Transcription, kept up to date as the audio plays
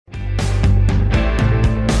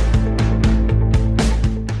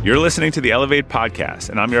You're listening to the Elevate Podcast,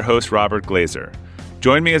 and I'm your host, Robert Glazer.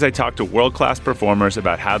 Join me as I talk to world-class performers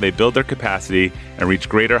about how they build their capacity and reach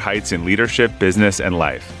greater heights in leadership, business, and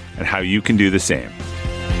life, and how you can do the same.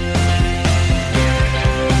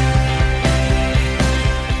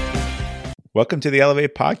 Welcome to the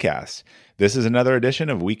Elevate Podcast. This is another edition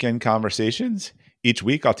of Weekend Conversations. Each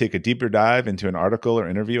week, I'll take a deeper dive into an article or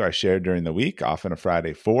interview I shared during the week, often a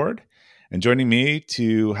Friday forward. And joining me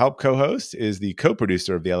to help co-host is the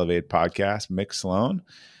co-producer of the Elevate Podcast, Mick Sloan.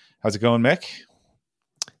 How's it going, Mick?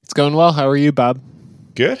 It's going well. How are you, Bob?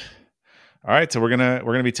 Good. All right, so we're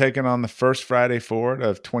gonna be taking on the first Friday forward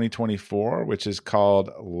of 2024, which is called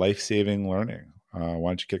Life-Saving Learning. Why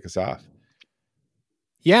don't you kick us off?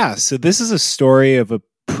 Yeah, so this is a story of a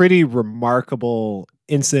pretty remarkable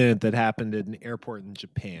incident that happened at an airport in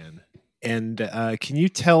Japan. And can you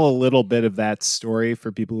tell a little bit of that story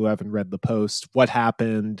for people who haven't read the post? What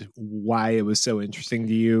happened? Why it was so interesting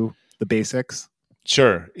to you? The basics?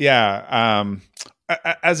 Sure. Yeah.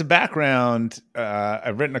 As a background,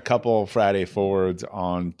 I've written a couple Friday forwards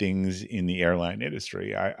on things in the airline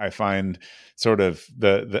industry. I find sort of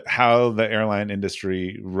the how the airline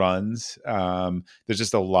industry runs. There's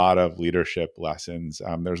just a lot of leadership lessons.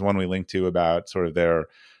 There's one we linked to about sort of their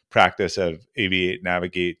practice of aviate,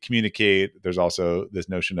 navigate, communicate. There's also this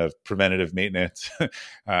notion of preventative maintenance,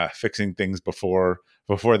 fixing things before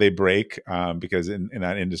they break, because in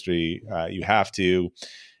that industry, you have to.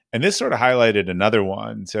 And this sort of highlighted another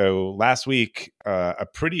one. So last week, a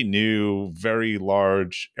pretty new, very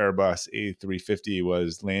large Airbus A350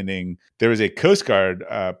 was landing. There was a Coast Guard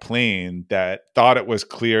plane that thought it was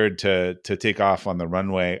cleared to take off on the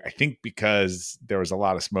runway. I think because there was a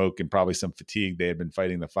lot of smoke and probably some fatigue. They had been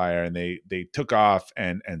fighting the fire, and they took off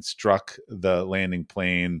and struck the landing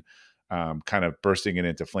plane, kind of bursting it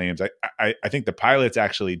into flames. I think the pilots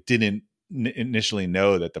actually didn't initially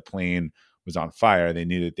know that the plane was on fire. They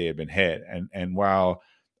knew that they had been hit. And while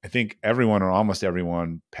I think everyone or almost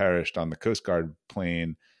everyone perished on the Coast Guard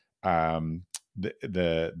plane,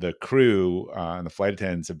 the crew and the flight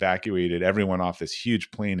attendants evacuated everyone off this huge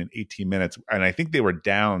plane in 18 minutes. And I think they were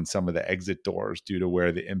down some of the exit doors due to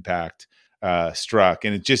where the impact struck.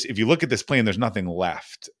 And it just, if you look at this plane, there's nothing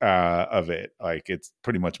left of it. Like, it's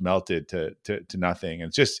pretty much melted to nothing.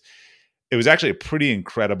 And it was actually a pretty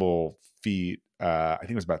incredible feat. I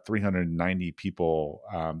think it was about 390 people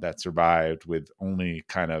that survived with only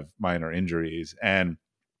kind of minor injuries. And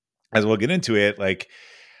as we'll get into it, like,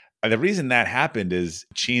 the reason that happened is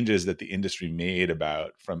changes that the industry made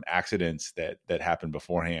about from accidents that happened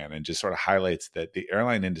beforehand, and just sort of highlights that the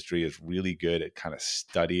airline industry is really good at kind of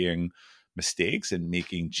studying mistakes and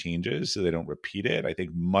making changes so they don't repeat it. I think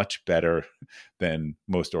much better than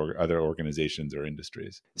most other organizations or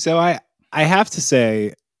industries. So I have to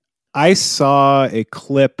say, I saw a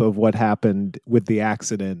clip of what happened with the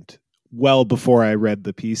accident well before I read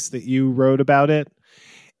the piece that you wrote about it.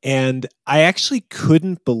 And I actually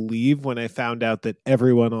couldn't believe when I found out that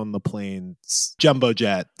everyone on the plane's jumbo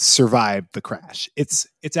jet survived the crash. It's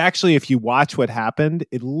actually, if you watch what happened,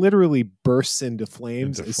 it literally bursts into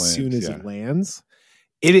flames as soon as it lands.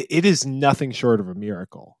 It is nothing short of a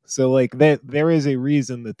miracle. So like there is a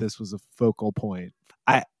reason that this was a focal point.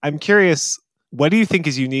 I'm curious, what do you think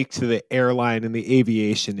is unique to the airline and the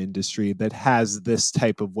aviation industry that has this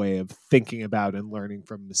type of way of thinking about and learning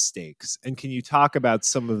from mistakes? And can you talk about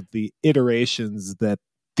some of the iterations that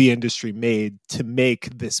the industry made to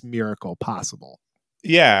make this miracle possible?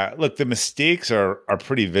 Yeah, look, the mistakes are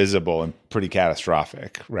pretty visible and pretty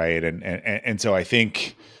catastrophic, right? And so I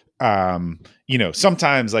think,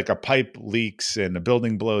 sometimes like a pipe leaks and a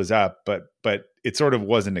building blows up, but it sort of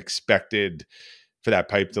wasn't expected for that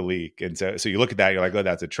pipe to leak. And so you look at that, you're like, oh,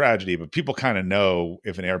 that's a tragedy. But people kind of know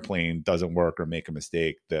if an airplane doesn't work or make a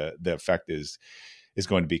mistake, the effect is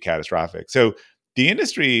going to be catastrophic. So the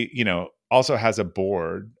industry, also has a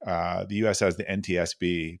board. The US has the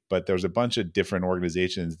NTSB, but there's a bunch of different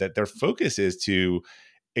organizations that their focus is to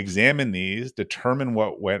examine these, determine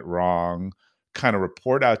what went wrong, kind of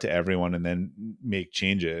report out to everyone, and then make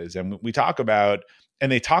changes. And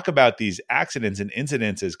they talk about these accidents and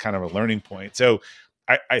incidents as kind of a learning point. So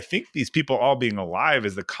I think these people all being alive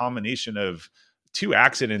is the combination of two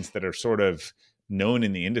accidents that are sort of known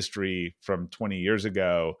in the industry from 20 years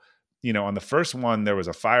ago. On the first one, there was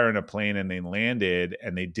a fire in a plane and they landed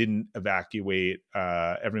and they didn't evacuate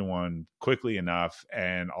everyone quickly enough,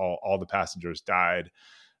 and all the passengers died.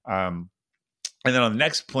 And then on the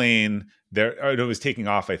next plane, it was taking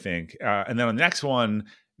off, I think. And then on the next one,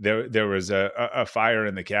 there was a fire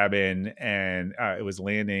in the cabin, and it was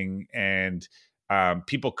landing, and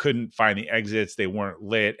People couldn't find the exits; they weren't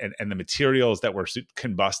lit, and the materials that were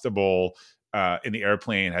combustible in the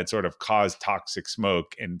airplane had sort of caused toxic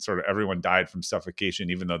smoke, and sort of everyone died from suffocation,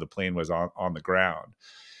 even though the plane was on the ground.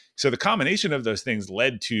 So the combination of those things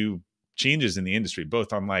led to changes in the industry,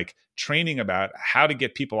 both on like training about how to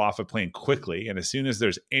get people off a plane quickly. And as soon as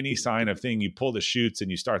there's any sign of thing, you pull the chutes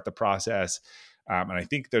and you start the process. And I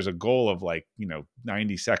think there's a goal of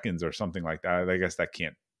 90 seconds or something like that. I guess that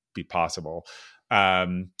can't be possible.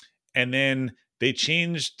 And then they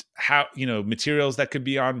changed how, materials that could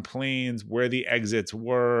be on planes, where the exits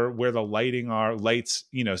were, where the lights,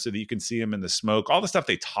 so that you can see them in the smoke, all the stuff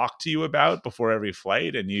they talk to you about before every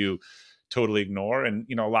flight and you totally ignore. And,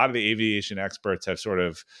 a lot of the aviation experts have sort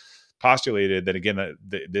of postulated that, again,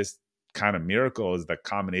 this kind of miracle is the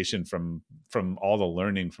combination from all the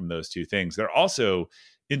learning from those two things. There also,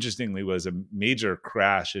 interestingly, was a major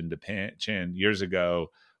crash in Japan years ago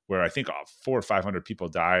where I think 400 or 500 people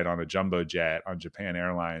died on a jumbo jet on Japan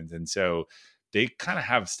Airlines. And so they kind of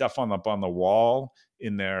have stuff on the wall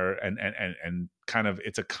in there, and kind of,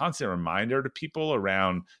 it's a constant reminder to people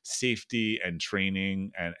around safety and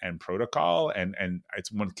training and protocol. And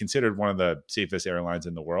it's considered one of the safest airlines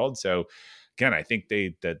in the world. So again, I think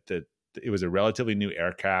that it was a relatively new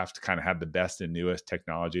aircraft, kind of had the best and newest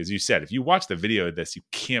technology. As you said, if you watch the video of this, you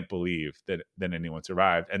can't believe that anyone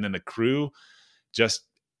survived. And then the crew just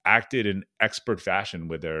acted in expert fashion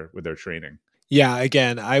with their training. Yeah,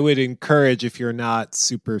 again, I would encourage, if you're not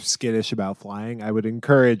super skittish about flying, I would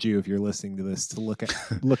encourage you, if you're listening to this, to look at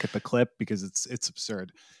the clip, because it's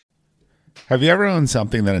absurd. Have you ever owned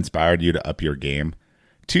something that inspired you to up your game?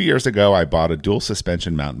 2 years ago, I bought a dual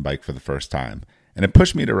suspension mountain bike for the first time, and it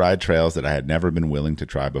pushed me to ride trails that I had never been willing to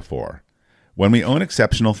try before. When we own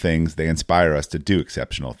exceptional things, they inspire us to do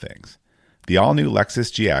exceptional things. The all-new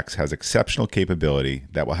Lexus GX has exceptional capability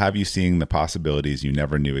that will have you seeing the possibilities you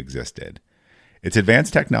never knew existed. Its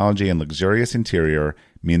advanced technology and luxurious interior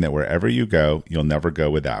mean that wherever you go, you'll never go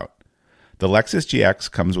without. The Lexus GX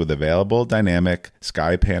comes with available dynamic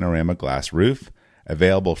sky panorama glass roof,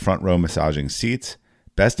 available front-row massaging seats,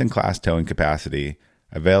 best-in-class towing capacity,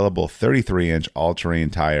 available 33-inch all-terrain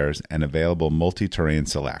tires, and available multi-terrain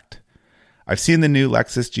select. I've seen the new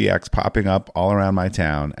Lexus GX popping up all around my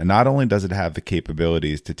town, and not only does it have the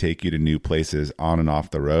capabilities to take you to new places on and off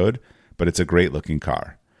the road, but it's a great-looking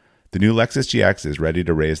car. The new Lexus GX is ready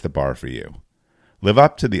to raise the bar for you. Live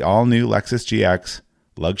up to the all-new Lexus GX,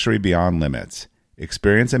 luxury beyond limits.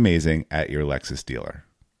 Experience amazing at your Lexus dealer.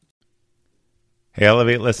 Hey,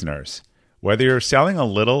 Elevate listeners. Whether you're selling a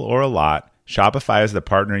little or a lot, Shopify is the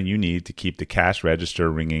partner you need to keep the cash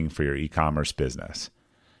register ringing for your e-commerce business.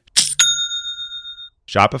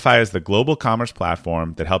 Shopify is the global commerce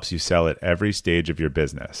platform that helps you sell at every stage of your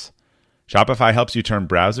business. Shopify helps you turn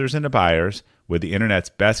browsers into buyers with the internet's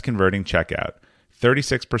best converting checkout,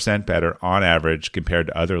 36% better on average compared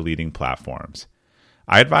to other leading platforms.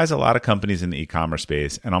 I advise a lot of companies in the e-commerce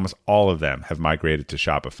space, and almost all of them have migrated to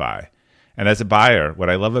Shopify. And as a buyer, what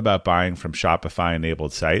I love about buying from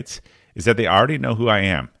Shopify-enabled sites is that they already know who I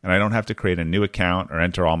am, and I don't have to create a new account or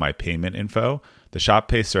enter all my payment info. The Shop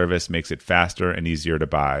Pay service makes it faster and easier to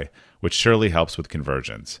buy, which surely helps with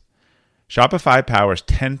conversions. Shopify powers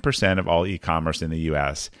 10% of all e-commerce in the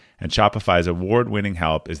U.S., and Shopify's award-winning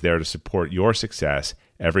help is there to support your success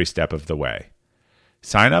every step of the way.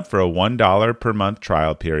 Sign up for a $1 per month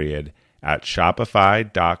trial period at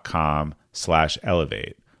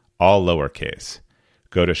shopify.com/elevate, all lowercase.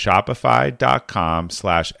 Go to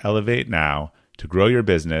shopify.com/elevate now to grow your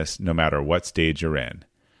business no matter what stage you're in.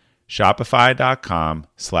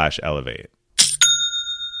 Shopify.com/elevate.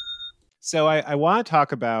 So I want to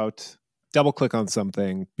talk about, double click on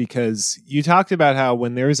something, because you talked about how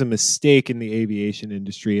when there's a mistake in the aviation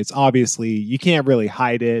industry, it's obviously, you can't really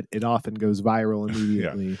hide it. It often goes viral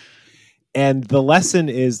immediately. Yeah. And the lesson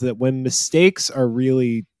is that when mistakes are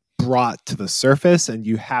really brought to the surface and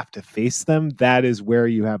you have to face them, that is where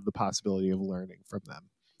you have the possibility of learning from them.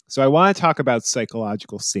 So I want to talk about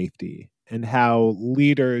psychological safety and how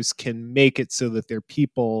leaders can make it so that their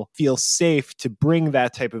people feel safe to bring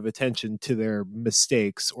that type of attention to their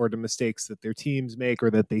mistakes or to mistakes that their teams make or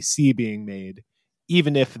that they see being made,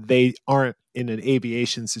 even if they aren't in an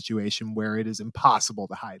aviation situation where it is impossible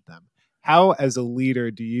to hide them. How, as a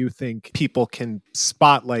leader, do you think people can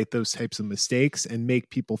spotlight those types of mistakes and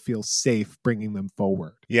make people feel safe bringing them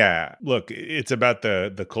forward? Yeah, look, it's about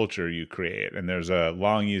the culture you create. And there's a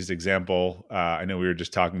long used example. I know we were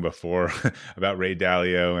just talking before about Ray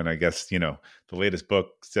Dalio, and I guess, the latest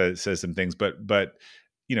book says some things, but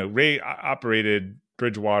Ray operated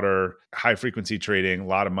Bridgewater, high frequency trading, a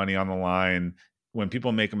lot of money on the line. when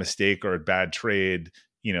people make a mistake or a bad trade,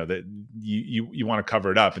 that you want to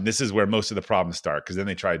cover it up. And this is where most of the problems start, because then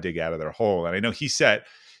they try to dig out of their hole. And I know he set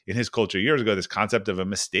in his culture years ago this concept of a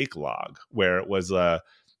mistake log, where it was a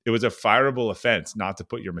fireable offense not to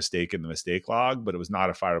put your mistake in the mistake log, but it was not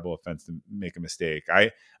a fireable offense to make a mistake.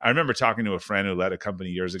 I remember talking to a friend who led a company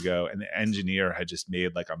years ago, and the engineer had just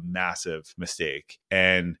made like a massive mistake.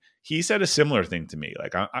 And he said a similar thing to me.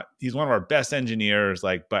 Like, he's one of our best engineers,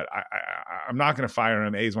 like, but I'm not going to fire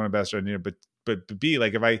him. A, he's one of the best engineers, but B,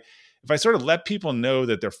 like, if I sort of let people know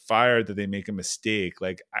that they're fired, that they make a mistake,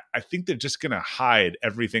 like, I think they're just going to hide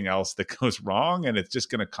everything else that goes wrong, and it's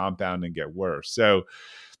just going to compound and get worse. So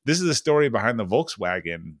this is the story behind the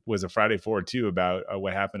Volkswagen, was a Friday Forward too, about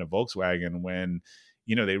what happened to Volkswagen when,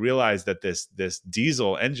 they realized that this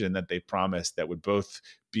diesel engine that they promised that would both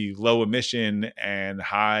be low emission and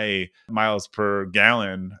high miles per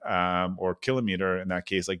gallon or kilometer in that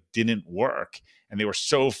case, like, didn't work. And they were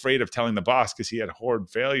so afraid of telling the boss, because he had horrid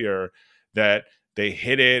failure, that they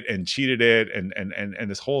hid it and cheated it and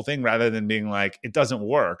this whole thing, rather than being like, it doesn't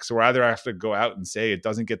work. So we're either have to go out and say it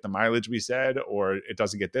doesn't get the mileage we said, or it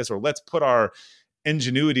doesn't get this, or let's put our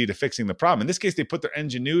ingenuity to fixing the problem. In this case, they put their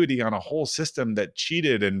ingenuity on a whole system that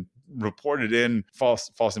cheated and reported in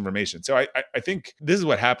false information. So I think this is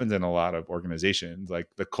what happens in a lot of organizations. Like,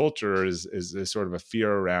 the culture is sort of a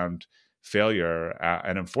fear around failure.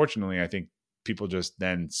 And unfortunately, I think people just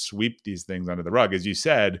then sweep these things under the rug. As you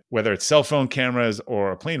said, whether it's cell phone cameras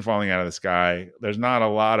or a plane falling out of the sky, there's not a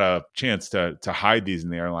lot of chance to hide these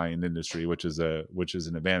in the airline industry, which is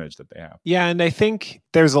an advantage that they have. Yeah, and I think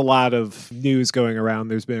there's a lot of news going around.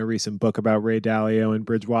 There's been a recent book about Ray Dalio and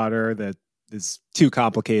Bridgewater that is too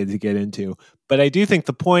complicated to get into. But I do think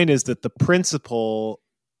the point is that the principle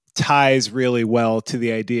ties really well to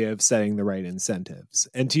the idea of setting the right incentives.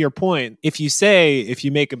 And to your point, if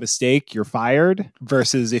you make a mistake, you're fired,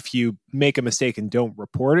 versus if you make a mistake and don't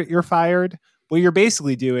report it, you're fired, what you're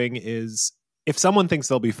basically doing is, if someone thinks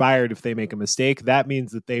they'll be fired if they make a mistake, that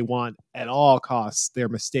means that they want at all costs their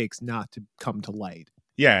mistakes not to come to light.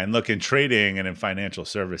 Yeah, and look, in trading and in financial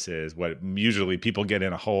services, what usually people get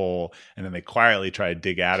in a hole and then they quietly try to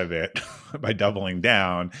dig out of it by doubling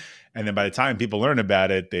down. And then by the time people learn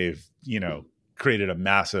about it, they've, created a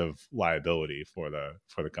massive liability for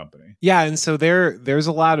the company. Yeah, and so there's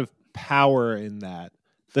a lot of power in that.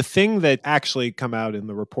 The thing that actually come out in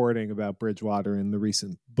the reporting about Bridgewater in the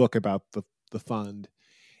recent book about the fund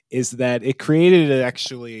is that it created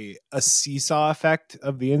actually a seesaw effect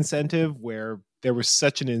of the incentive, where there was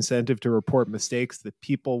such an incentive to report mistakes that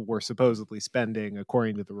people were supposedly spending,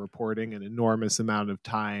 according to the reporting, an enormous amount of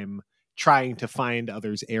time trying to find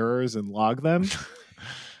others' errors and log them.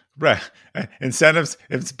 Right. Incentives,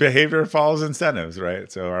 if behavior follows incentives,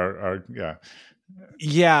 right? So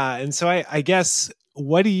Yeah. And so I guess,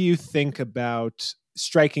 what do you think about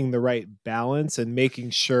striking the right balance and making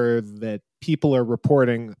sure that people are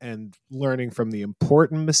reporting and learning from the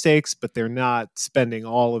important mistakes, but they're not spending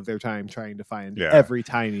all of their time trying to find every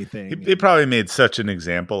tiny thing? They probably made such an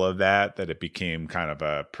example of that it became kind of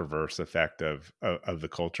a perverse effect of the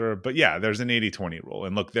culture. But yeah, there's an 80-20 rule.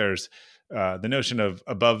 And look, there's the notion of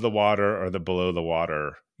above the water or the below the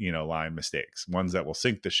water, line mistakes, ones that will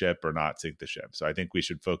sink the ship or not sink the ship. So I think we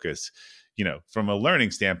should focus, from a learning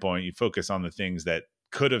standpoint, you focus on the things that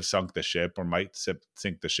could have sunk the ship or might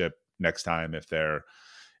sink the ship next time if they're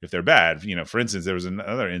bad. For instance, there was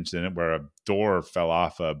another incident where a door fell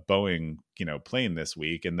off a Boeing, plane this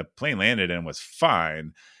week, and the plane landed and was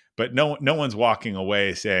fine. But no one's walking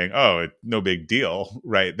away saying, "Oh, no big deal,"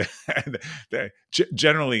 right?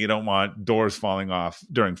 Generally, you don't want doors falling off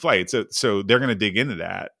during flight, so they're going to dig into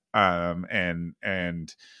that and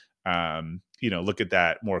look at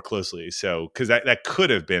that more closely. So, because that could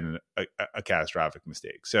have been a catastrophic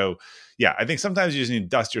mistake. So, yeah, I think sometimes you just need to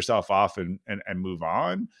dust yourself off and move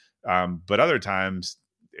on. But other times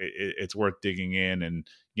it's worth digging in. And,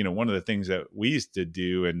 one of the things that we used to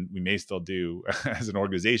do, and we may still do as an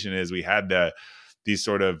organization, is we had these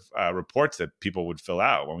sort of reports that people would fill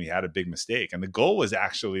out when we had a big mistake. And the goal was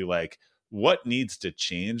actually like, what needs to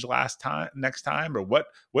change next time, or what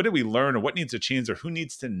did we learn, or what needs to change, or who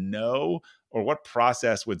needs to know, or what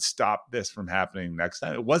process would stop this from happening next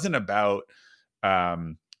time. It wasn't about,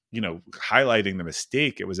 highlighting the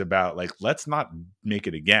mistake. It was about like, let's not make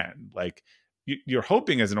it again. Like, you're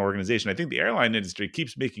hoping as an organization, I think the airline industry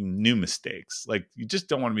keeps making new mistakes. Like, you just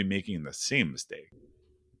don't want to be making the same mistake.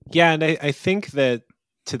 Yeah. And I think that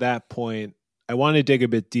to that point, I want to dig a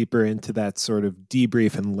bit deeper into that sort of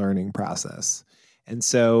debrief and learning process. And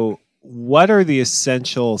so what are the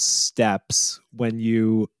essential steps when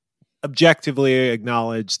you objectively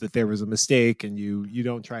acknowledge that there was a mistake, and you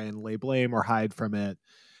don't try and lay blame or hide from it.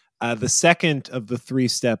 The second of the 3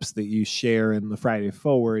 steps that you share in the Friday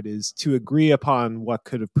Forward is to agree upon what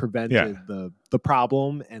could have prevented the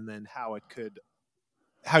problem, and then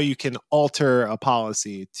how you can alter a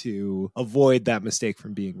policy to avoid that mistake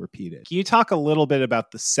from being repeated. Can you talk a little bit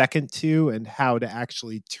about the second 2 and how to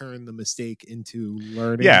actually turn the mistake into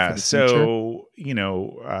learning? Yeah. So,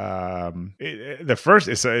 the first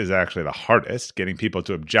is actually the hardest, getting people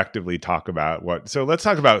to objectively talk about what. So let's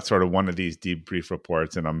talk about sort of one of these debrief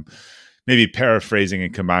reports, and I'm maybe paraphrasing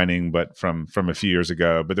and combining, but from a few years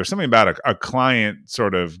ago. But there's something about a client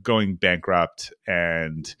sort of going bankrupt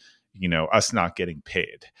and us not getting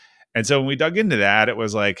paid. And so when we dug into that, it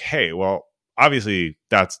was like, hey, well, obviously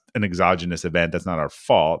that's an exogenous event. That's not our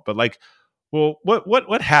fault. But like, well,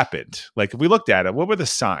 what happened? Like, if we looked at it, what were the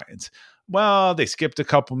signs? Well, they skipped a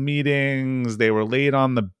couple meetings. They were late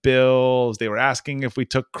on the bills. They were asking if we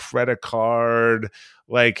took credit card.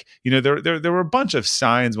 Like, there were a bunch of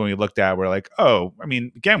signs when we looked at, we're like, oh, I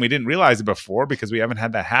mean, again, we didn't realize it before because we haven't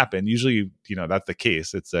had that happen. Usually, that's the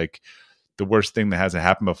case. It's like, the worst thing that hasn't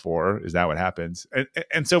happened before. Is that what happens?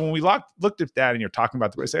 And so when we looked at that and you're talking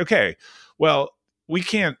about the way, say, okay, well, we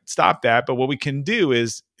can't stop that, but what we can do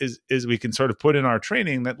is we can sort of put in our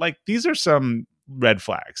training that like, these are some red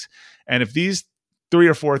flags. And if these 3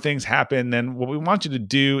 or 4 things happen, then what we want you to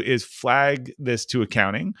do is flag this to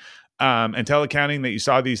accounting. And tell accounting that you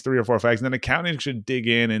saw these 3 or 4 flags, and then accounting should dig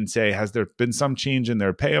in and say, has there been some change in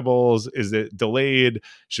their payables? Is it delayed?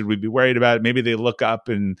 Should we be worried about it? Maybe they look up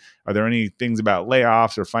and are there any things about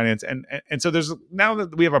layoffs or finance? And so there's, now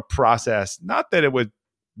that we have a process, not that it would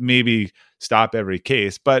maybe stop every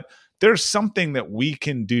case, but there's something that we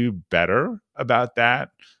can do better about that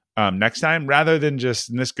next time, rather than just,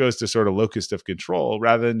 and this goes to sort of locus of control,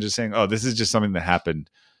 rather than just saying, oh, this is just something that happened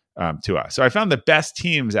to us. So I found the best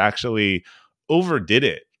teams actually overdid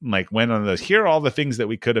it. Like, went on here are all the things that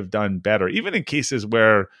we could have done better, even in cases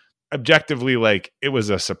where objectively, like, it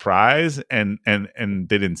was a surprise and they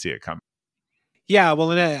didn't see it coming. Yeah,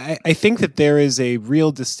 well, and I think that there is a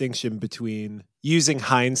real distinction between using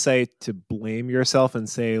hindsight to blame yourself and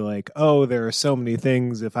say like, oh, there are so many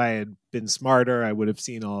things. If I had been smarter, I would have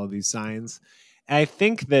seen all of these signs. I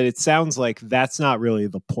think that it sounds like that's not really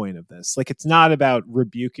the point of this. Like, it's not about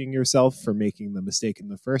rebuking yourself for making the mistake in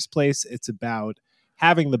the first place. It's about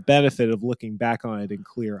having the benefit of looking back on it in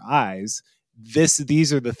clear eyes.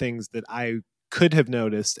 These are the things that I could have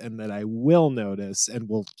noticed and that I will notice and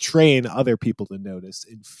will train other people to notice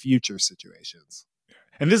in future situations.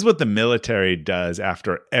 And this is what the military does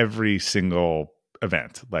after every single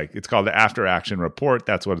event. Like, it's called the after action report.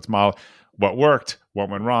 That's what it's modeled. What worked? What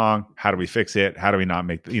went wrong? How do we fix it? How do we not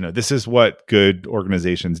make, this is what good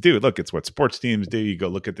organizations do. Look, it's what sports teams do. You go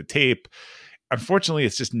look at the tape. Unfortunately,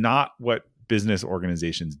 it's just not what business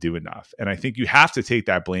organizations do enough. And I think you have to take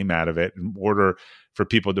that blame out of it in order for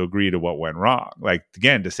people to agree to what went wrong. Like,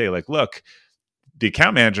 again, to say like, look, the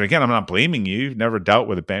account manager, again, I'm not blaming you. You've never dealt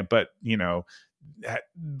with a bank, but,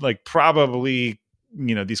 like, probably,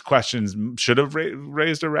 these questions should have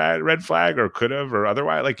raised a red flag, or could have, or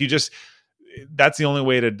otherwise. Like, that's the only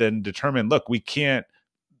way to then determine, look, we can't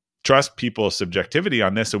trust people's subjectivity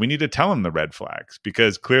on this. So we need to tell them the red flags,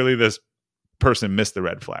 because clearly this person missed the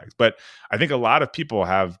red flags. But I think a lot of people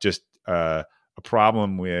have just a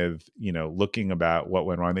problem with, looking about what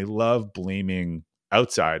went wrong. They love blaming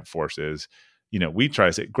outside forces. We try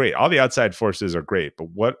to say, great, all the outside forces are great, but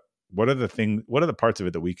what are the parts of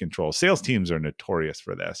it that we control? Sales teams are notorious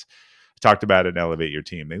for this. Talked about it in Elevate Your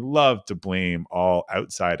Team. They love to blame all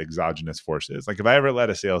outside exogenous forces. Like, if I ever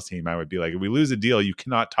led a sales team, I would be like, if we lose a deal, you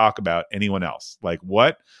cannot talk about anyone else. Like,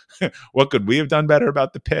 what could we have done better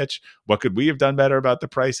about the pitch? What could we have done better about the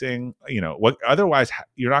pricing? Otherwise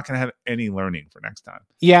you're not going to have any learning for next time.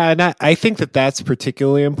 Yeah. And I think that that's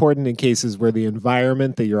particularly important in cases where the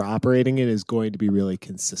environment that you're operating in is going to be really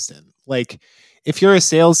consistent. Like, if you're a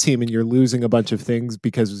sales team and you're losing a bunch of things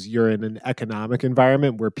because you're in an economic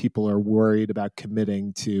environment where people are worried about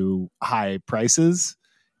committing to high prices,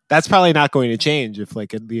 that's probably not going to change if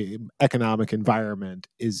like the economic environment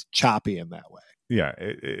is choppy in that way. Yeah,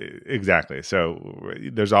 exactly. So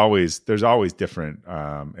there's always different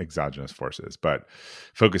exogenous forces, but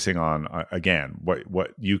focusing on again what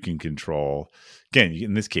you can control. Again,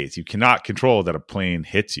 in this case, you cannot control that a plane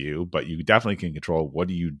hits you, but you definitely can control what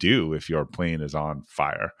do you do if your plane is on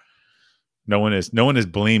fire. No one is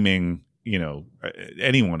blaming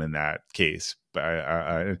anyone in that case.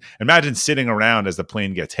 But imagine sitting around as the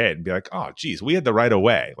plane gets hit and be like, oh, geez, we had the right of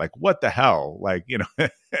way. Like, what the hell? Like,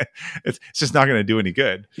 it's just not going to do any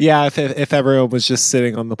good. Yeah, if everyone was just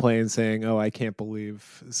sitting on the plane saying, oh, I can't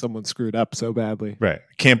believe someone screwed up so badly. Right.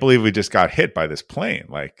 Can't believe we just got hit by this plane.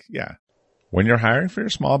 Like, yeah. When you're hiring for your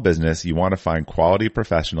small business, you want to find quality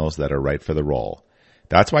professionals that are right for the role.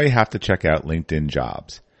 That's why you have to check out LinkedIn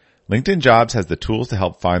Jobs. LinkedIn Jobs has the tools to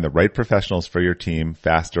help find the right professionals for your team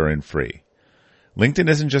faster and free. LinkedIn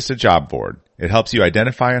isn't just a job board. It helps you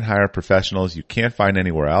identify and hire professionals you can't find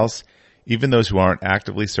anywhere else, even those who aren't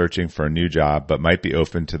actively searching for a new job but might be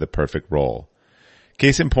open to the perfect role.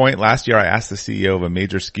 Case in point, last year I asked the CEO of a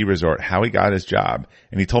major ski resort how he got his job,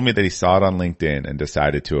 and he told me that he saw it on LinkedIn and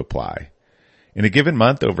decided to apply. In a given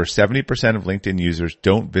month, over 70% of LinkedIn users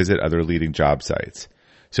don't visit other leading job sites.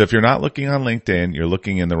 So if you're not looking on LinkedIn, you're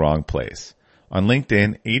looking in the wrong place. On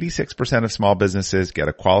LinkedIn, 86% of small businesses get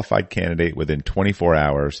a qualified candidate within 24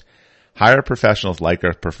 hours. Hire professionals like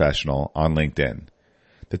a professional on LinkedIn.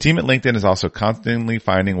 The team at LinkedIn is also constantly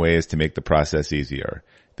finding ways to make the process easier.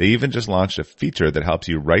 They even just launched a feature that helps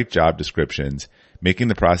you write job descriptions, making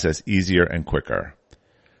the process easier and quicker.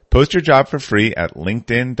 Post your job for free at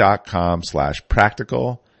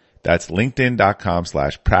linkedin.com/practical. That's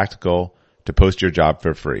linkedin.com/practical to post your job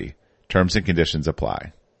for free. Terms and conditions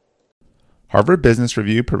apply. Harvard Business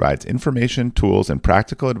Review provides information, tools, and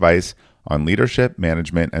practical advice on leadership,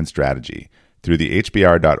 management, and strategy through the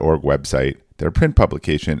hbr.org website, their print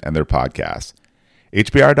publication, and their podcasts.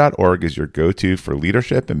 hbr.org is your go-to for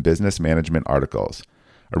leadership and business management articles.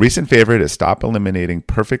 A recent favorite is Stop Eliminating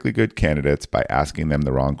Perfectly Good Candidates by Asking Them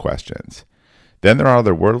the Wrong Questions. Then there are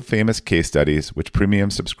the world-famous case studies, which premium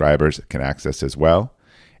subscribers can access as well.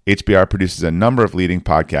 HBR produces a number of leading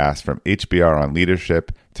podcasts, from HBR on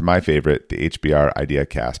leadership to my favorite, the HBR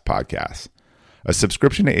IdeaCast podcast. A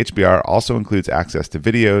subscription to HBR also includes access to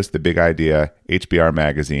videos, The Big Idea, HBR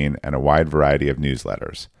Magazine, and a wide variety of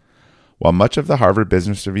newsletters. While much of the Harvard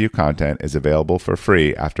Business Review content is available for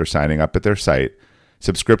free after signing up at their site,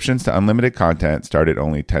 subscriptions to unlimited content start at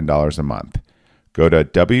only $10 a month. Go to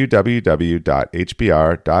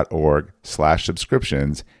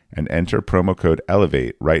www.hbr.org/subscriptions and enter promo code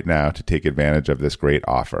ELEVATE right now to take advantage of this great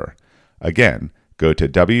offer. Again, go to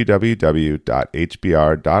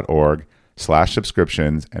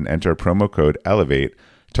www.hbr.org/subscriptions and enter promo code ELEVATE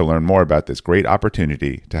to learn more about this great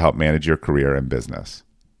opportunity to help manage your career and business.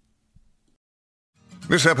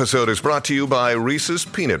 This episode is brought to you by Reese's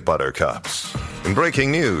Peanut Butter Cups. In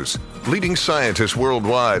breaking news, leading scientists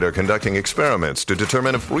worldwide are conducting experiments to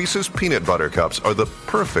determine if Reese's Peanut Butter Cups are the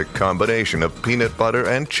perfect combination of peanut butter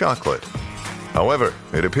and chocolate. However,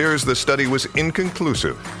 it appears the study was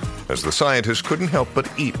inconclusive, as the scientists couldn't help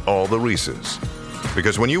but eat all the Reese's.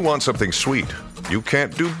 Because when you want something sweet, you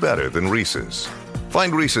can't do better than Reese's.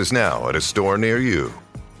 Find Reese's now at a store near you.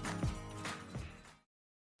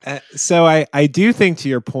 So I do think, to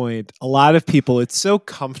your point, a lot of people, it's so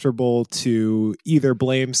comfortable to either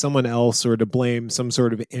blame someone else or to blame some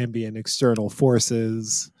sort of ambient external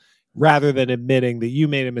forces rather than admitting that you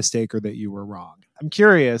made a mistake or that you were wrong. I'm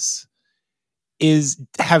curious,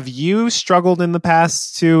 have you struggled in the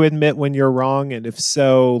past to admit when you're wrong? And if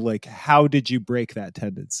so, like, how did you break that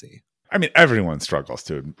tendency? I mean, everyone struggles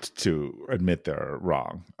to admit they're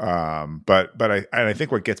wrong. But I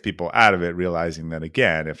think what gets people out of it, realizing that,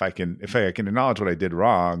 again, if I can acknowledge what I did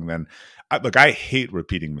wrong, then I hate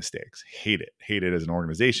repeating mistakes. Hate it as an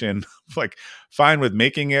organization. Like, fine with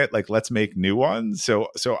making it, like, let's make new ones. So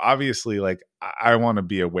obviously, like, I want to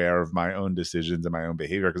be aware of my own decisions and my own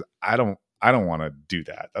behavior, because I don't want to do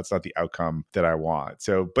that. That's not the outcome that I want.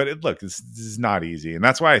 So, but this is not easy. And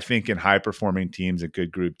that's why I think in high performing teams and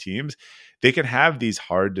good group teams, they can have these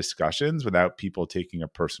hard discussions without people taking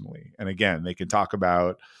it personally. And again, they can talk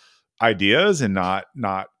about ideas and not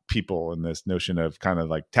people, in this notion of kind of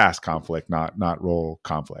like task conflict, not role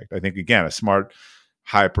conflict. I think, again, a smart,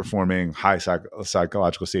 high performing, high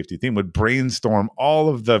psychological safety team would brainstorm all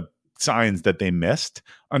of the signs that they missed,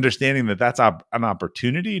 understanding that that's an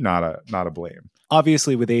opportunity, not a blame.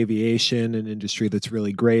 Obviously, with aviation, an industry that's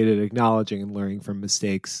really great at acknowledging and learning from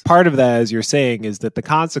mistakes, part of that, as you're saying, is that the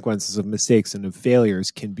consequences of mistakes and of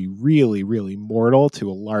failures can be really, really mortal to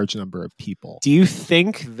a large number of people. Do you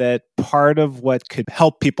think that part of what could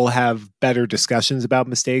help people have better discussions about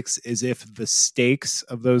mistakes is if the stakes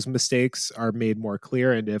of those mistakes are made more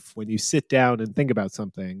clear? And if, when you sit down and think about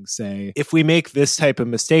something, say, if we make this type of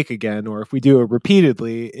mistake again, or if we do it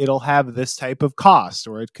repeatedly, it'll have this type of cost,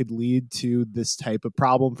 or it could lead to this type of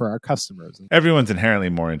problem for our customers. Everyone's inherently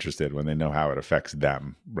more interested when they know how it affects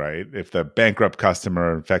them, right? If the bankrupt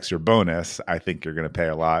customer affects your bonus, I think you're going to pay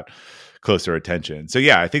a lot closer attention. So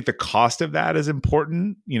yeah, I think the cost of that is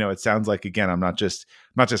important. It sounds like, again, I'm not just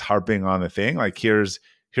harping on the thing. Like here's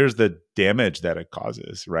the damage that it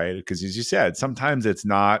causes, right? Because as you said, sometimes it's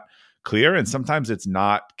not clear and sometimes it's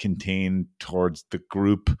not contained towards the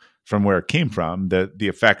group from where it came from. The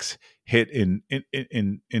effects hit in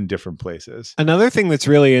different places. Another thing that's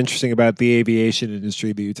really interesting about the aviation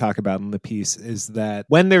industry that you talk about in the piece is that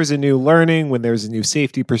when there's a new learning, when there's a new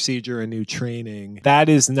safety procedure, a new training, that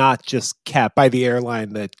is not just kept by the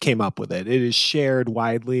airline that came up with it. It is shared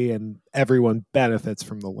widely and everyone benefits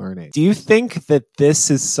from the learning. Do you think that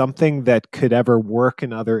this is something that could ever work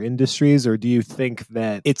in other industries, or do you think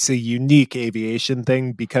that it's a unique aviation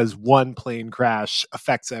thing because one plane crash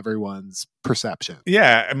affects everyone's perception?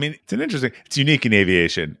 Yeah, I mean, it's unique in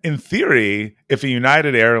aviation. In theory, if a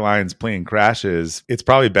United Airlines plane crashes, it's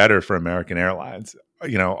probably better for American Airlines.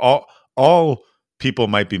 All people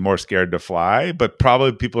might be more scared to fly, but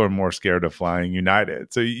probably people are more scared of flying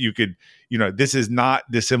United. So you could, this is not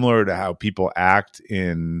dissimilar to how people act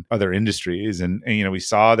in other industries. And we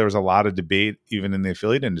saw there was a lot of debate even in the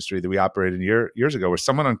affiliate industry that we operated years ago, where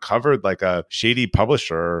someone uncovered like a shady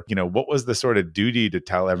publisher. What was the sort of duty to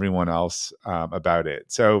tell everyone else about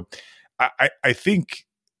it? So I think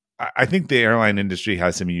the airline industry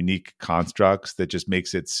has some unique constructs that just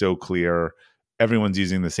makes it so clear everyone's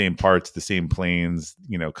using the same parts, the same planes,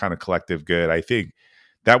 kind of collective good. I think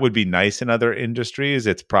that would be nice in other industries.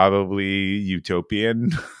 It's probably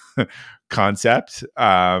utopian concept.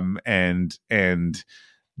 And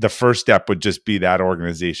the first step would just be that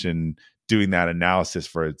organization doing that analysis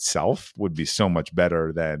for itself would be so much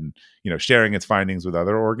better than, sharing its findings with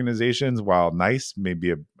other organizations. While nice,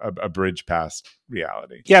 maybe a bridge past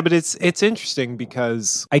reality. Yeah, but it's interesting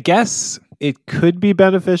because I guess it could be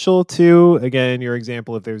beneficial to, again, your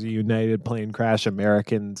example, if there's a United plane crash,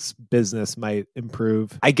 Americans' business might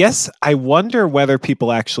improve. I guess I wonder whether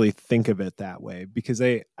people actually think of it that way, because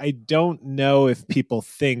I don't know if people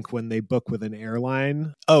think when they book with an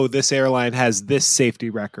airline, oh, this airline has this safety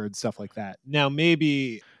record, stuff like that. Now,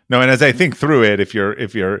 maybe... No, and as I think through it, if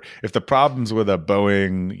the problem's with a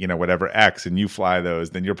Boeing, whatever X, and you fly those,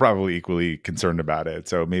 then you're probably equally concerned about it.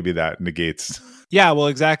 So maybe that negates. Yeah, well,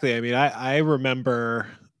 exactly. I mean, I remember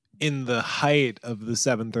in the height of the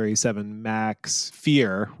 737 MAX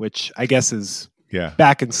fear, which I guess is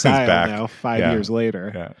back in style now, 5 years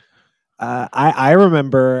later. Yeah. I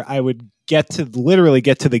remember I would literally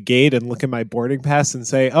get to the gate and look at my boarding pass and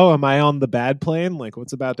say, "Oh, am I on the bad plane? Like,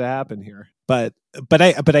 what's about to happen here?" But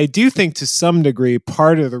I do think to some degree,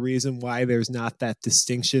 part of the reason why there's not that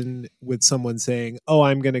distinction with someone saying, "Oh,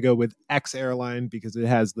 I'm going to go with X airline because it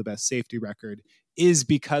has the best safety record," is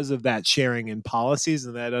because of that sharing in policies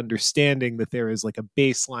and that understanding that there is like a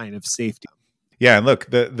baseline of safety. Yeah, and look,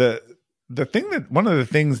 the thing that one of the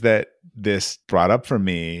things that this brought up for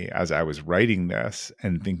me as I was writing this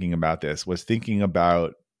and thinking about this was thinking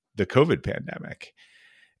about the COVID pandemic.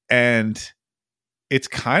 And it's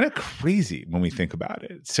kind of crazy when we think about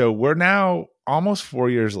it. So we're now almost 4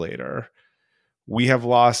 years later. We have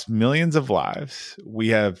lost millions of lives.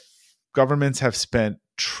 Governments have spent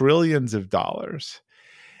trillions of dollars.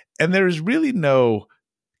 And there's really no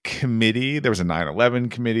committee. There was a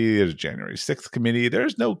 9/11 committee. There's a January 6th committee.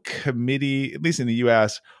 There's no committee, at least in the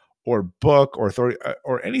U.S., or book or authority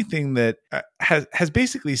or anything that has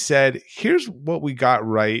basically said, here's what we got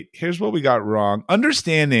right, here's what we got wrong.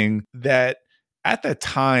 Understanding that at the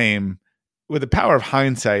time, with the power of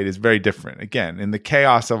hindsight, is very different. Again, in the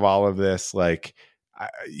chaos of all of this, like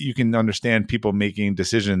you can understand people making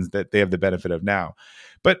decisions that they have the benefit of now.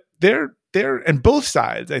 But they're and both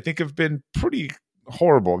sides, I think, have been pretty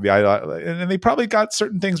horrible, and they probably got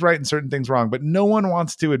certain things right and certain things wrong, but no one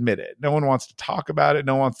wants to admit it. No one wants to talk about it.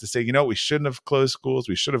 No one wants to say, we shouldn't have closed schools.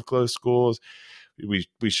 We should have closed schools.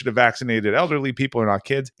 We should have vaccinated elderly people and not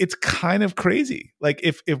kids. It's kind of crazy. Like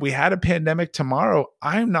if we had a pandemic tomorrow,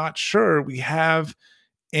 I'm not sure we have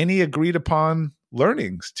any agreed upon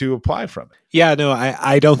learnings to apply from it. Yeah, no,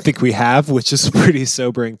 I don't think we have, which is a pretty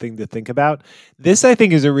sobering thing to think about. This, I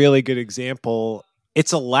think, is a really good example.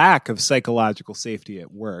 It's a lack of psychological safety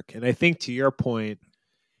at work. And I think, to your point,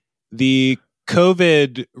 the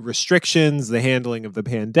COVID restrictions, the handling of the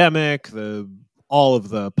pandemic, all of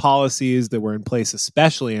the policies that were in place,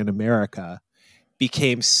 especially in America,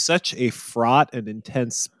 became such a fraught and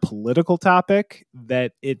intense political topic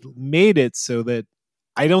that it made it so that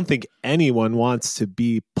I don't think anyone wants to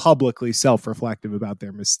be publicly self-reflective about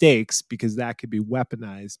their mistakes because that could be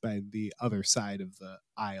weaponized by the other side of the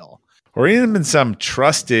aisle. Or even some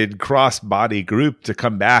trusted cross-body group to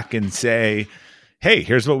come back and say, hey,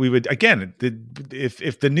 here's what we would, again,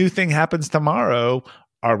 if the new thing happens tomorrow,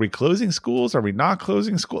 are we closing schools? Are we not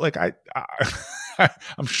closing school? Like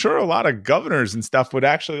I'm sure a lot of governors and stuff would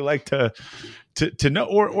actually like to know,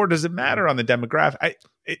 or does it matter on the demographic?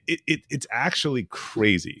 It's actually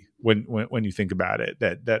crazy when you think about it,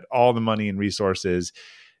 that all the money and resources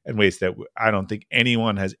and waste that I don't think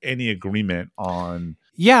anyone has any agreement on.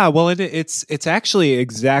 Yeah, well, it's actually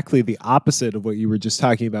exactly the opposite of what you were just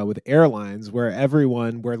talking about with airlines, where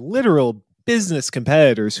literal business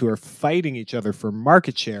competitors who are fighting each other for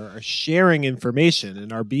market share are sharing information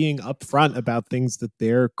and are being upfront about things that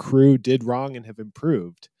their crew did wrong and have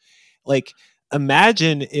improved. Like,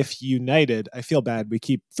 imagine if United, I feel bad, we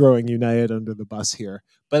keep throwing United under the bus here,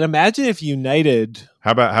 but imagine if United.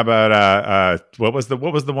 How about what was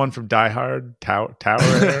the one from Die Hard? Tower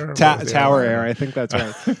Air? Tower Air, I think that's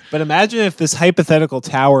right. But imagine if this hypothetical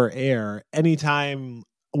Tower Air, anytime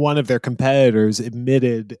one of their competitors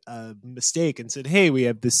admitted a mistake and said, hey, we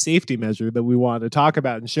have this safety measure that we want to talk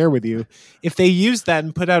about and share with you. If they used that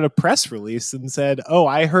and put out a press release and said, oh,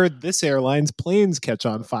 I heard this airline's planes catch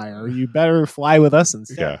on fire, you better fly with us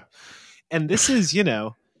instead. Yeah. And this is,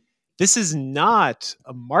 this is not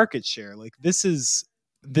a market share. Like this is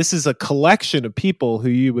a collection of people who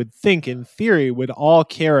you would think in theory would all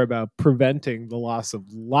care about preventing the loss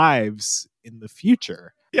of lives in the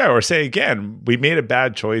future. Yeah, or say again, we made a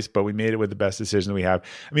bad choice, but we made it with the best decision we have.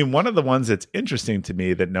 I mean, one of the ones that's interesting to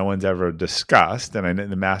me that no one's ever discussed, and in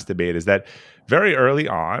the mask debate, is that very early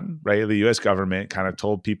on, right, the U.S. government kind of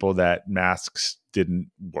told people that masks didn't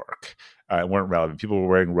work, weren't relevant. People were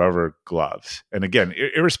wearing rubber gloves, and again,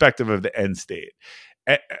 irrespective of the end state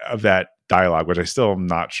of that dialogue, which I still am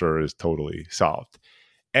not sure is totally solved,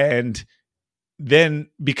 and then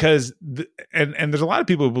because and there's a lot of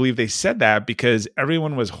people who believe they said that because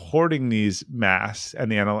everyone was hoarding these masks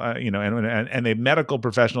and and the medical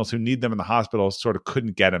professionals who need them in the hospitals sort of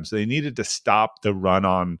couldn't get them, so they needed to stop the run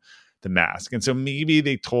on the mask. And so maybe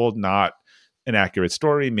they told not an accurate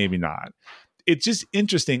story, maybe not. It's just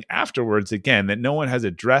interesting afterwards again that no one has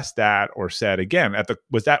addressed that or said again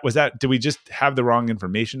was that did we just have the wrong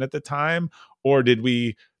information at the time, or did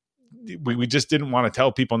we just didn't want to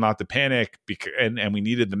tell people not to panic and we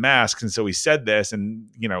needed the masks. And so we said this, and,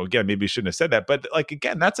 again, maybe we shouldn't have said that, but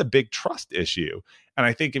again, that's a big trust issue. And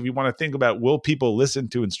I think if you want to think about, will people listen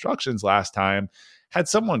to instructions last time, had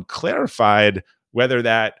someone clarified whether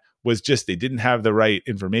that was just, they didn't have the right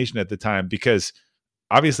information at the time, because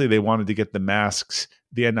obviously they wanted to get the masks,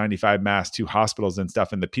 the N95 masks to hospitals and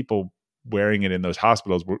stuff. And the people wearing it in those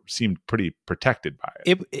hospitals seemed pretty protected by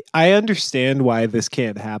it. I understand why this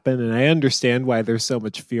can't happen, and I understand why there's so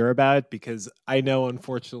much fear about it, because I know,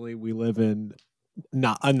 unfortunately, we live in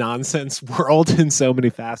not a nonsense world in so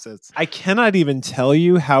many facets. I cannot even tell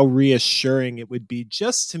you how reassuring it would be,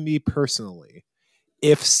 just to me personally,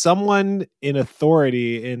 if someone in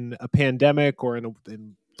authority in a pandemic or in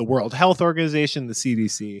the World Health Organization, the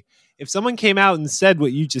CDC, if someone came out and said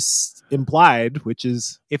what you just implied, which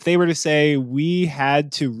is if they were to say we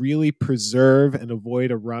had to really preserve and avoid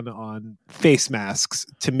a run on face masks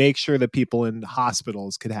to make sure that people in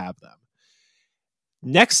hospitals could have them.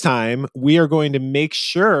 Next time, we are going to make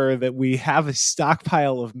sure that we have a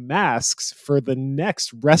stockpile of masks for the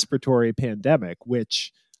next respiratory pandemic,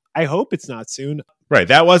 which I hope it's not soon. Right.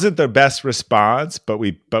 That wasn't the best response, but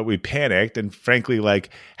we panicked. And frankly,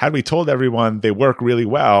 had we told everyone they work really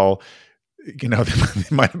well, there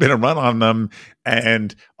might have been a run on them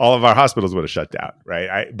and all of our hospitals would have shut down.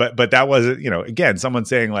 Right. But that wasn't, again, someone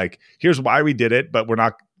saying here's why we did it, but we're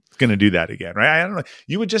not going to do that again. Right. I don't know.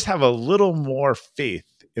 You would just have a little more faith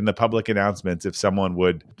in the public announcements if someone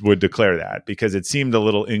would declare that, because it seemed a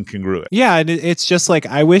little incongruent. Yeah, and it's just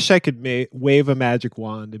I wish I could wave a magic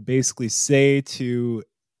wand and basically say to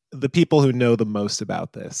the people who know the most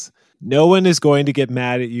about this, no one is going to get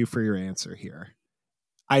mad at you for your answer here.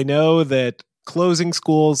 I know that closing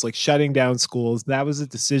schools, shutting down schools, that was a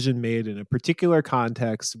decision made in a particular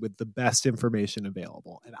context with the best information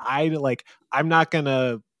available. And I'm not going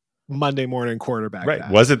to Monday morning quarterback. Right.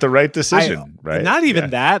 That. Was it the right decision? Right. Not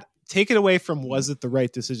even that. Take it away from was it the right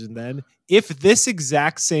decision then? If this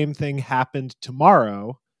exact same thing happened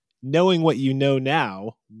tomorrow, knowing what you know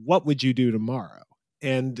now, what would you do tomorrow?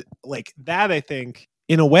 And that, I think,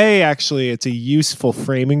 in a way, actually, it's a useful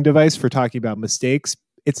framing device for talking about mistakes.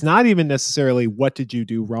 It's not even necessarily what did you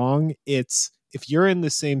do wrong. It's if you're in the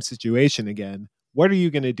same situation again, What are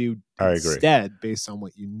you going to do I agree. instead based on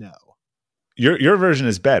what you know? Your version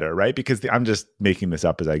is better, right? Because I'm just making this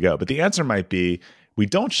up as I go. But the answer might be, we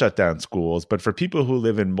don't shut down schools, but for people who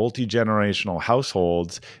live in multi-generational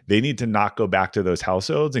households, they need to not go back to those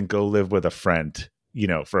households and go live with a friend,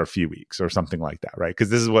 for a few weeks or something like that, right? Because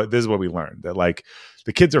this is what we learned, that like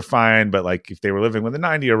the kids are fine, but like if they were living with a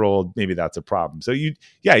 90-year-old, maybe that's a problem. So you'd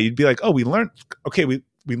be like, oh, we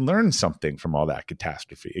learned something from all that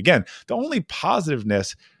catastrophe. Again, the only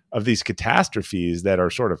positiveness of these catastrophes that are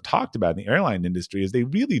sort of talked about in the airline industry is they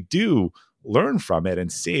really do learn from it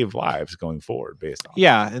and save lives going forward based on.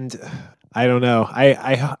 Yeah. And I don't know.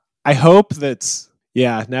 I hope that's,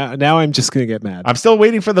 now I'm just going to get mad. I'm still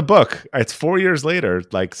waiting for the book. It's 4 years later.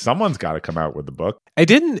 Like someone's got to come out with the book. I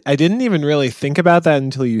didn't even really think about that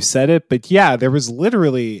until you said it. But yeah, there was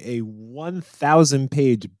literally a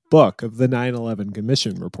 1,000-page book of the 9/11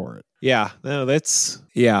 Commission report. Yeah. No, that's,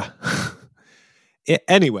 yeah.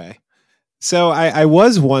 Anyway. So I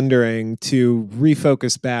was wondering to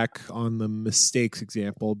refocus back on the mistakes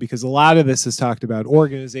example, because a lot of this is talked about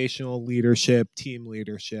organizational leadership, team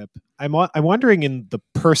leadership. I'm wondering in the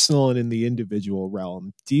personal and in the individual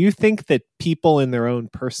realm, do you think that people in their own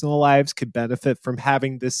personal lives could benefit from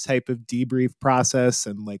having this type of debrief process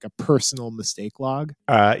and like a personal mistake log?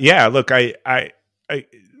 Yeah, look, the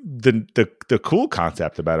cool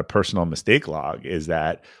concept about a personal mistake log is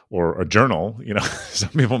that, or a journal, some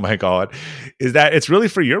people might call it, is that it's really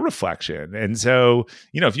for your reflection. And so,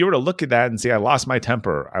 if you were to look at that and say, I lost my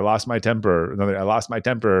temper, you'd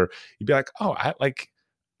be like, oh,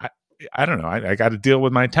 I don't know. I got to deal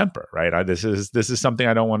with my temper, right? This is something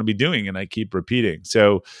I don't want to be doing, and I keep repeating.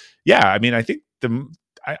 So, yeah, I mean, I think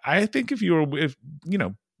if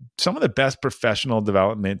some of the best professional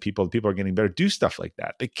development people are getting better, do stuff like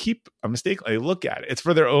that. They keep a mistake, they look at it. It's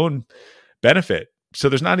for their own benefit. So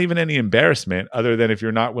there's not even any embarrassment other than if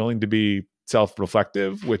you're not willing to be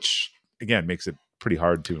self-reflective, which again makes it pretty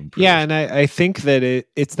hard to improve. Yeah, and I think that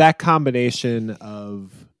it's that combination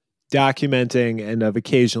of documenting and of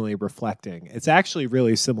occasionally reflecting. It's actually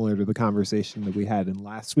really similar to the conversation that we had in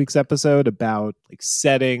last week's episode about like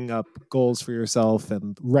setting up goals for yourself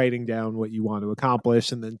and writing down what you want to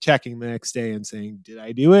accomplish and then checking the next day and saying, did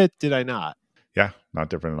I do it? Did I not? Yeah, not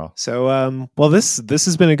different at all. So, well, this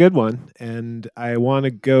has been a good one. And I want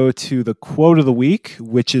to go to the quote of the week,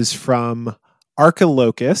 which is from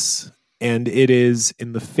Archilochus. And it is,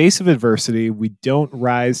 in the face of adversity, we don't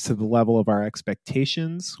rise to the level of our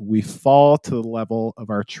expectations. We fall to the level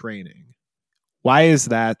of our training. Why is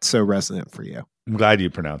that so resonant for you? I'm glad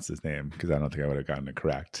you pronounced his name because I don't think I would have gotten it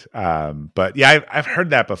correct. But yeah, I've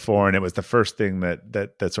heard that before. And it was the first thing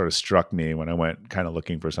that sort of struck me when I went kind of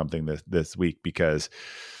looking for something this week, because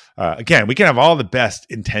again, we can have all the best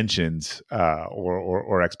intentions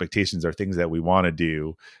or expectations or things that we want to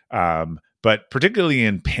do. But particularly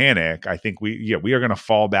in panic, I think we are going to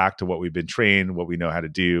fall back to what we've been trained, what we know how to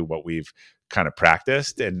do, what we've kind of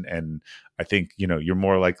practiced. And I think, you're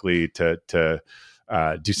more likely to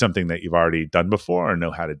do something that you've already done before or know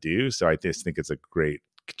how to do. So I just think it's a great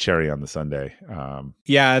cherry on the sundae.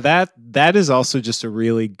 Yeah, that is also just a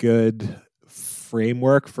really good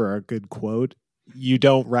framework for a good quote. You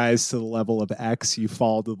don't rise to the level of X, you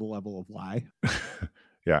fall to the level of Y.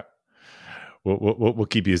 Yeah. We'll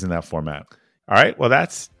keep using that format. All right. Well,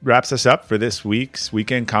 that wraps us up for this week's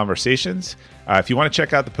Weekend Conversations. If you want to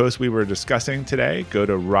check out the post we were discussing today, go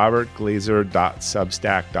to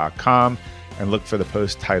robertglazer.substack.com and look for the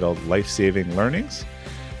post titled Life-Saving Learnings.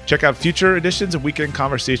 Check out future editions of Weekend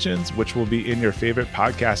Conversations, which will be in your favorite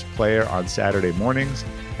podcast player on Saturday mornings.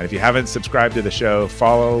 And if you haven't subscribed to the show,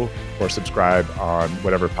 follow or subscribe on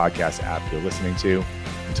whatever podcast app you're listening to.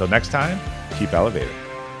 Until next time, keep elevating.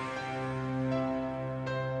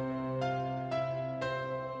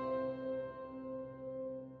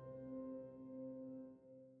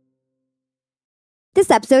 This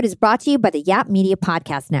episode is brought to you by the Yap Media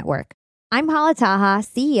Podcast Network. I'm Hala Taha,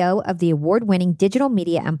 CEO of the award-winning digital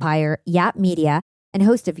media empire, Yap Media, and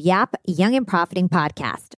host of Yap Young and Profiting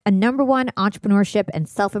Podcast, a #1 entrepreneurship and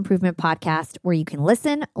self-improvement podcast where you can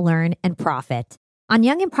listen, learn, and profit. On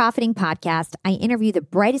Young and Profiting Podcast, I interview the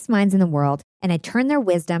brightest minds in the world, and I turn their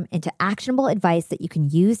wisdom into actionable advice that you can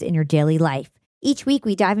use in your daily life. Each week,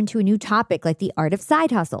 we dive into a new topic like the art of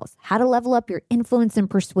side hustles, how to level up your influence and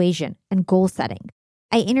persuasion, and goal setting.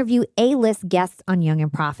 I interview A-list guests on Young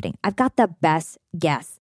and Profiting. I've got the best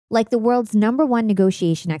guests, like the world's #1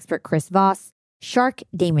 negotiation expert, Chris Voss, Shark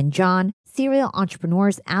Damon John, serial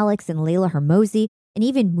entrepreneurs Alex and Layla Hermosi, and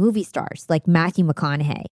even movie stars like Matthew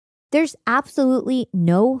McConaughey. There's absolutely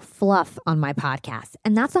no fluff on my podcast,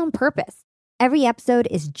 and that's on purpose. Every episode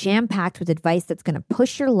is jam-packed with advice that's going to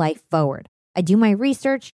push your life forward. I do my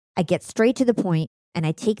research, I get straight to the point, and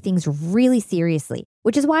I take things really seriously,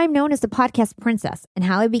 which is why I'm known as the podcast princess and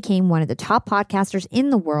how I became one of the top podcasters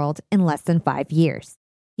in the world in less than 5 years.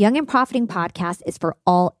 Young and Profiting Podcast is for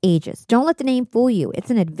all ages. Don't let the name fool you.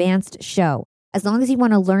 It's an advanced show. As long as you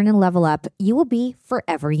want to learn and level up, you will be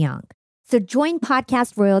forever young. So join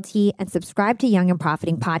Podcast Royalty and subscribe to Young and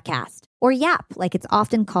Profiting Podcast, or YAP, like it's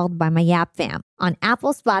often called by my YAP fam, on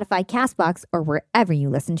Apple, Spotify, CastBox, or wherever you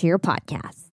listen to your podcasts.